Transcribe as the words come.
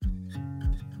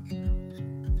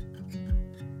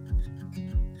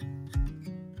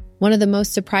One of the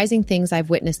most surprising things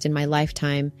I've witnessed in my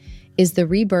lifetime is the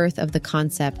rebirth of the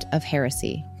concept of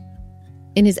heresy.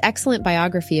 In his excellent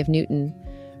biography of Newton,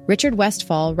 Richard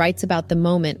Westphal writes about the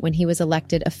moment when he was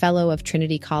elected a Fellow of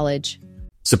Trinity College.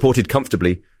 Supported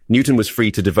comfortably, Newton was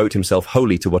free to devote himself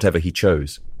wholly to whatever he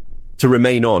chose. To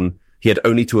remain on, he had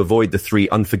only to avoid the three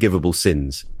unforgivable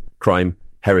sins: crime,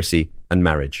 heresy, and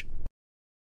marriage.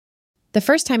 The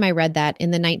first time I read that in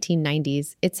the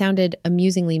 1990s, it sounded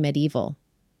amusingly medieval.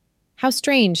 How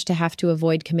strange to have to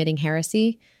avoid committing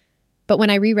heresy. But when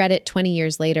I reread it 20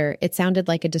 years later, it sounded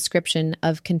like a description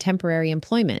of contemporary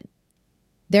employment.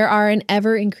 There are an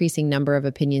ever-increasing number of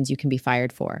opinions you can be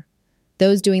fired for.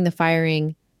 Those doing the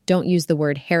firing don't use the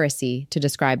word heresy to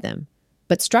describe them,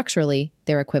 but structurally,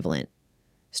 they're equivalent.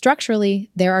 Structurally,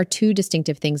 there are two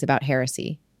distinctive things about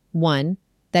heresy. One,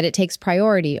 that it takes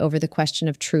priority over the question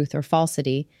of truth or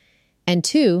falsity, and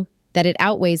two, that it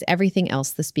outweighs everything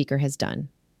else the speaker has done.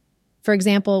 For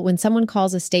example, when someone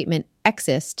calls a statement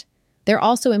exist, they're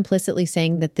also implicitly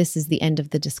saying that this is the end of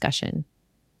the discussion.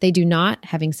 They do not,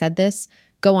 having said this,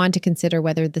 go on to consider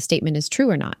whether the statement is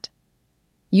true or not.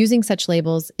 Using such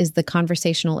labels is the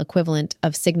conversational equivalent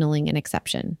of signaling an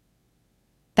exception.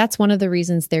 That's one of the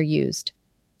reasons they're used,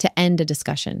 to end a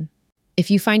discussion.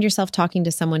 If you find yourself talking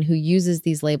to someone who uses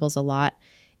these labels a lot,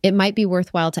 it might be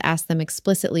worthwhile to ask them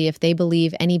explicitly if they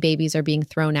believe any babies are being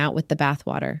thrown out with the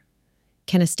bathwater.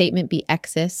 Can a statement be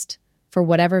exist for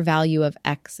whatever value of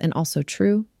X and also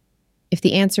true? If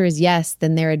the answer is yes,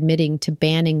 then they're admitting to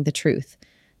banning the truth.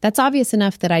 That's obvious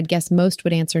enough that I'd guess most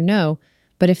would answer no,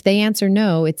 but if they answer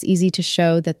no, it's easy to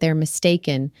show that they're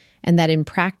mistaken and that in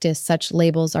practice such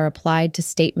labels are applied to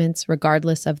statements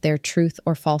regardless of their truth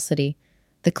or falsity.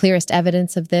 The clearest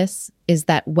evidence of this is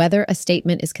that whether a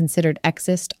statement is considered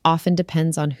exist often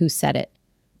depends on who said it.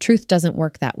 Truth doesn't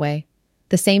work that way.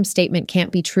 The same statement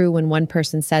can't be true when one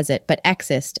person says it, but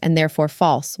exist and therefore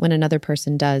false when another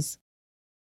person does.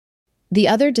 The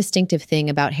other distinctive thing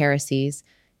about heresies,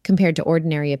 compared to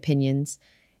ordinary opinions,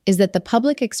 is that the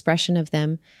public expression of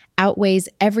them outweighs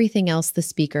everything else the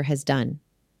speaker has done.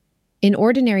 In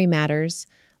ordinary matters,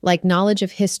 like knowledge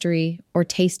of history or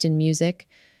taste in music,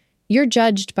 you're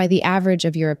judged by the average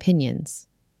of your opinions.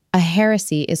 A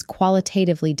heresy is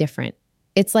qualitatively different.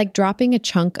 It's like dropping a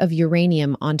chunk of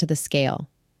uranium onto the scale.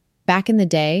 Back in the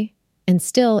day, and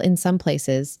still in some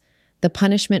places, the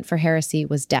punishment for heresy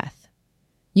was death.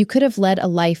 You could have led a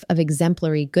life of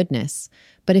exemplary goodness,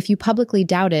 but if you publicly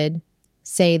doubted,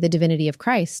 say, the divinity of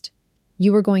Christ,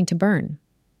 you were going to burn.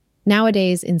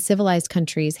 Nowadays, in civilized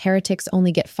countries, heretics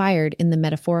only get fired in the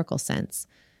metaphorical sense,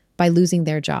 by losing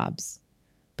their jobs.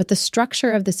 But the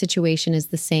structure of the situation is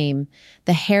the same.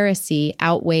 The heresy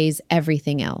outweighs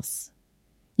everything else.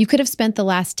 You could have spent the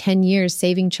last 10 years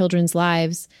saving children's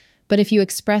lives, but if you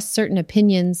express certain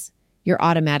opinions, you're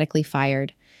automatically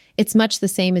fired. It's much the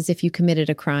same as if you committed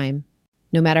a crime.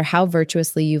 No matter how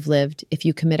virtuously you've lived, if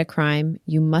you commit a crime,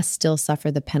 you must still suffer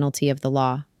the penalty of the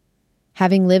law.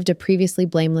 Having lived a previously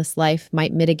blameless life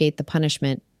might mitigate the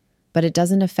punishment, but it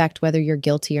doesn't affect whether you're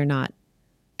guilty or not.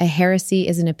 A heresy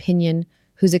is an opinion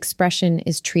whose expression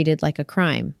is treated like a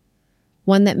crime,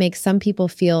 one that makes some people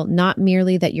feel not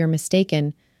merely that you're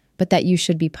mistaken, but that you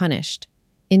should be punished.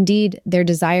 Indeed, their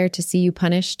desire to see you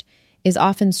punished is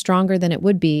often stronger than it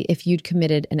would be if you'd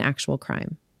committed an actual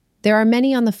crime. There are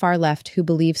many on the far left who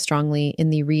believe strongly in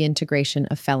the reintegration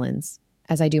of felons,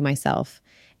 as I do myself,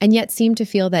 and yet seem to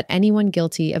feel that anyone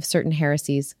guilty of certain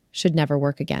heresies should never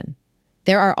work again.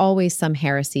 There are always some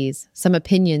heresies, some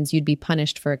opinions you'd be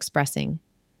punished for expressing.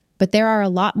 But there are a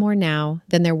lot more now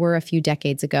than there were a few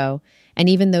decades ago, and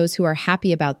even those who are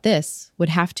happy about this would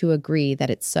have to agree that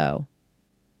it's so.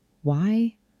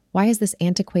 Why? Why has this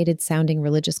antiquated-sounding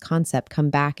religious concept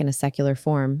come back in a secular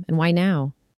form, and why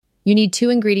now? You need two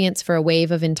ingredients for a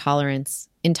wave of intolerance: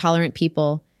 intolerant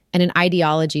people and an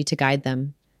ideology to guide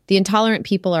them. The intolerant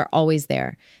people are always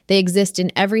there. They exist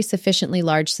in every sufficiently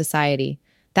large society.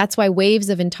 That's why waves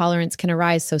of intolerance can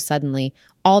arise so suddenly.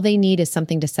 All they need is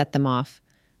something to set them off.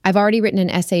 I've already written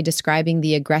an essay describing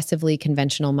the aggressively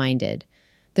conventional-minded.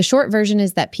 The short version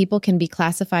is that people can be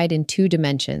classified in two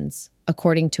dimensions,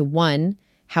 according to 1,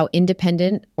 how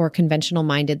independent or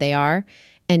conventional-minded they are,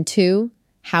 and 2,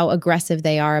 how aggressive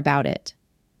they are about it.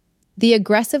 The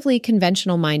aggressively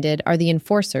conventional-minded are the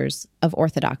enforcers of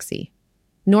orthodoxy.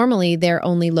 Normally, they're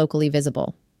only locally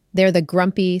visible. They're the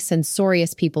grumpy,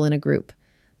 censorious people in a group,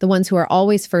 the ones who are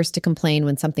always first to complain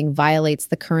when something violates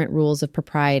the current rules of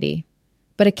propriety.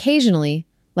 But occasionally,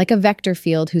 like a vector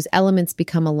field whose elements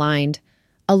become aligned,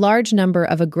 a large number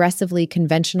of aggressively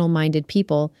conventional-minded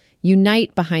people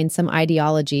unite behind some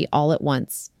ideology all at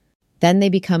once. Then they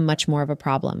become much more of a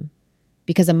problem,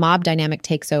 because a mob dynamic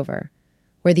takes over,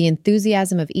 where the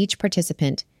enthusiasm of each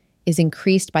participant is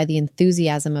increased by the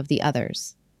enthusiasm of the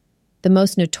others. The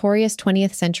most notorious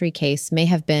 20th century case may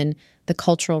have been the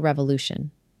Cultural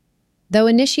Revolution. Though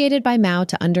initiated by Mao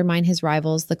to undermine his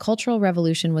rivals, the Cultural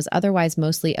Revolution was otherwise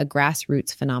mostly a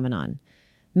grassroots phenomenon.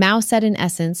 Mao said in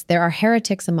essence, there are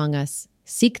heretics among us,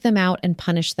 seek them out and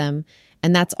punish them,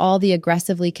 and that's all the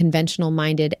aggressively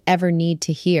conventional-minded ever need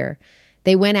to hear.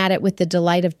 They went at it with the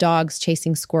delight of dogs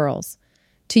chasing squirrels.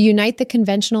 To unite the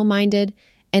conventional-minded,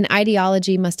 an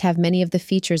ideology must have many of the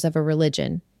features of a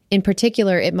religion. In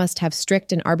particular, it must have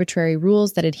strict and arbitrary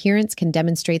rules that adherents can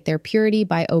demonstrate their purity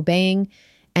by obeying,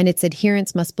 and its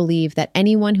adherents must believe that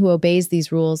anyone who obeys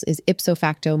these rules is ipso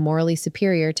facto morally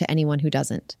superior to anyone who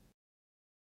doesn't.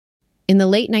 In the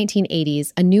late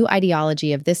 1980s, a new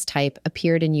ideology of this type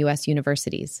appeared in U.S.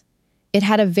 universities. It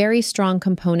had a very strong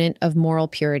component of moral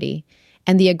purity,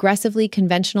 and the aggressively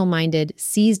conventional-minded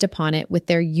seized upon it with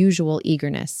their usual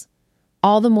eagerness.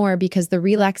 All the more because the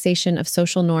relaxation of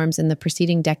social norms in the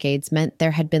preceding decades meant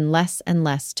there had been less and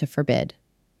less to forbid.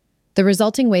 The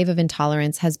resulting wave of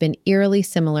intolerance has been eerily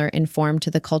similar in form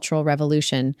to the Cultural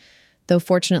Revolution, though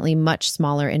fortunately much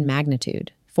smaller in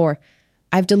magnitude. For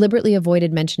I've deliberately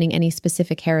avoided mentioning any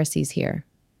specific heresies here,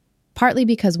 partly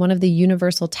because one of the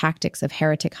universal tactics of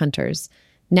heretic hunters,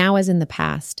 now as in the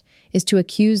past, is to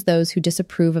accuse those who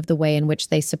disapprove of the way in which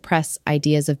they suppress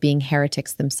ideas of being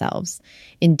heretics themselves.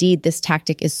 Indeed, this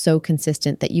tactic is so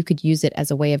consistent that you could use it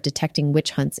as a way of detecting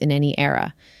witch hunts in any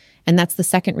era. And that's the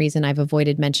second reason I've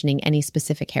avoided mentioning any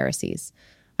specific heresies.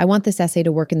 I want this essay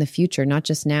to work in the future, not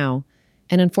just now.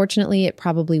 And unfortunately, it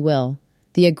probably will.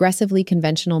 The aggressively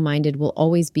conventional-minded will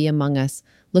always be among us,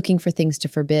 looking for things to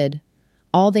forbid.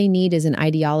 All they need is an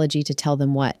ideology to tell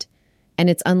them what. And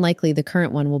it's unlikely the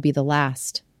current one will be the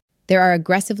last. There are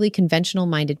aggressively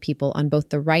conventional-minded people on both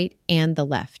the right and the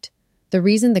left. The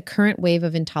reason the current wave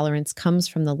of intolerance comes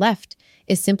from the left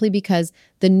is simply because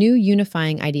the new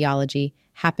unifying ideology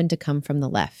happened to come from the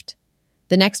left.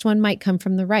 The next one might come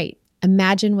from the right.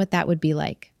 Imagine what that would be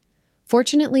like.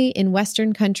 Fortunately, in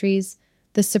Western countries,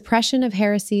 the suppression of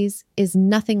heresies is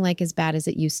nothing like as bad as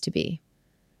it used to be.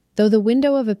 Though the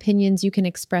window of opinions you can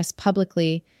express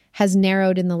publicly has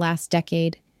narrowed in the last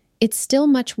decade, it's still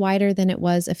much wider than it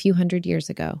was a few hundred years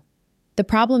ago. The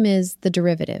problem is the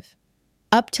derivative.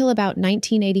 Up till about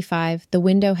 1985, the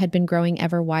window had been growing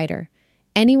ever wider.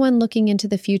 Anyone looking into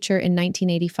the future in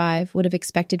 1985 would have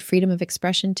expected freedom of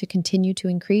expression to continue to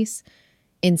increase.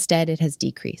 Instead, it has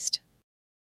decreased.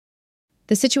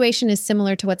 The situation is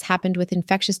similar to what's happened with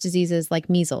infectious diseases like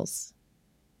measles.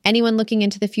 Anyone looking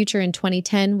into the future in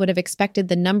 2010 would have expected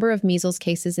the number of measles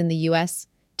cases in the U.S.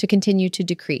 to continue to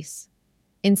decrease.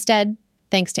 Instead,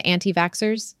 thanks to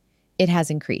anti-vaxxers, it has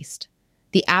increased.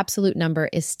 The absolute number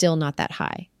is still not that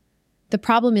high. The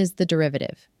problem is the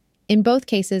derivative. In both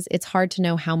cases, it's hard to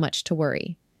know how much to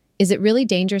worry. Is it really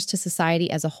dangerous to society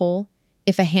as a whole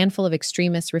if a handful of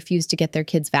extremists refuse to get their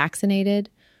kids vaccinated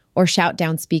or shout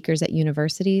down speakers at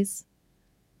universities?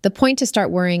 The point to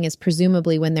start worrying is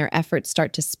presumably when their efforts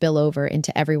start to spill over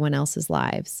into everyone else's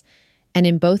lives. And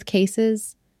in both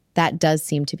cases, that does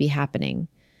seem to be happening.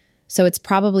 So it's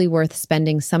probably worth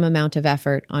spending some amount of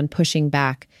effort on pushing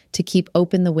back to keep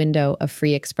open the window of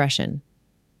free expression.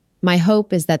 My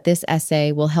hope is that this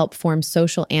essay will help form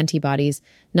social antibodies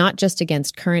not just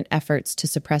against current efforts to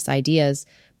suppress ideas,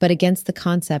 but against the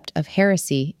concept of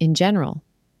heresy in general.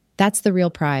 That's the real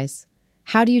prize.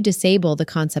 How do you disable the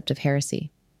concept of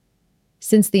heresy?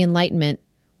 Since the Enlightenment,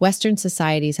 Western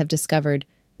societies have discovered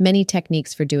many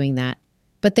techniques for doing that,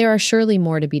 but there are surely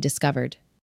more to be discovered.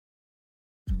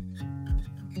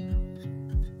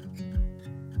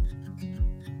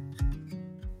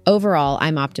 Overall,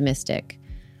 I'm optimistic.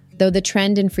 Though the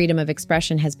trend in freedom of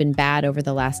expression has been bad over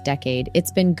the last decade,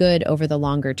 it's been good over the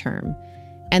longer term.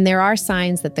 And there are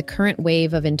signs that the current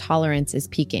wave of intolerance is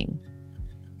peaking.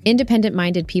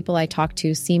 Independent-minded people I talk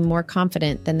to seem more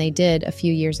confident than they did a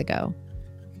few years ago.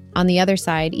 On the other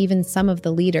side, even some of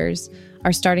the leaders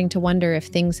are starting to wonder if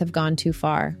things have gone too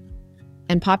far.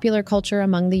 And popular culture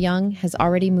among the young has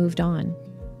already moved on.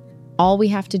 All we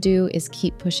have to do is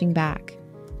keep pushing back,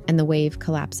 and the wave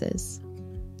collapses.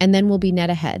 And then we'll be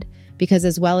net ahead, because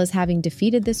as well as having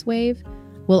defeated this wave,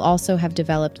 we'll also have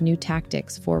developed new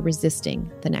tactics for resisting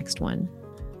the next one.